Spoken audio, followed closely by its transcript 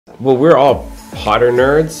Well, we're all Potter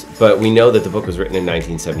nerds, but we know that the book was written in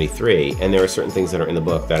 1973, and there are certain things that are in the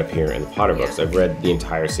book that appear in the Potter books. I've read the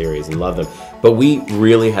entire series and love them. But we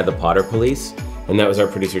really had the Potter police, and that was our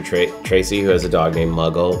producer Tracy, who has a dog named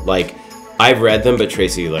Muggle. Like, I've read them, but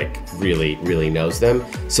Tracy really knows them.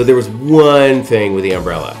 So there was one thing with the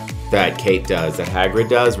umbrella that Kate does, that Hagrid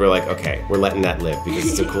does. We're like, okay, we're letting that live because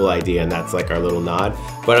it's a cool idea, and that's like our little nod.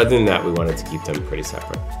 But other than that, we wanted to keep them pretty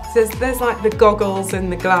separate. So there's like the goggles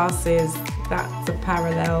and the glasses. That's a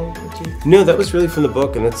parallel, would you? No, that was really from the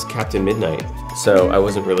book, and that's Captain Midnight. So I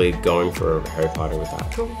wasn't really going for Harry Potter with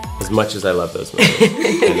that. Cool. As much as I love those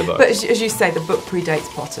movies in the book. But as you say, the book predates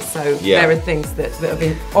Potter, so there are things that have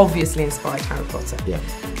been obviously inspired Harry Potter. Yeah.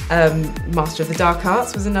 Master of the Dark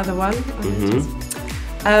Arts was another one.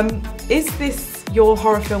 Is this your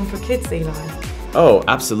horror film for kids, Eli? Oh,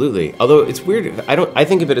 absolutely. Although it's weird, I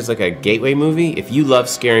think of it as like a gateway movie. If you love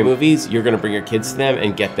scary movies, you're going to bring your kids to them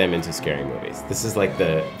and get them into scary movies. This is like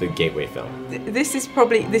the gateway film. This is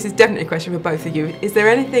definitely a question for both of you. Is there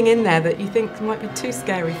anything in there that you think might be too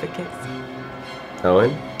scary for kids?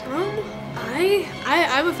 Owen?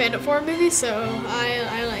 I'm a fan of horror movies, so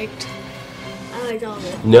I liked all of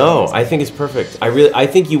it. No, I think it's perfect. I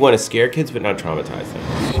think you want to scare kids but not traumatize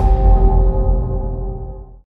them.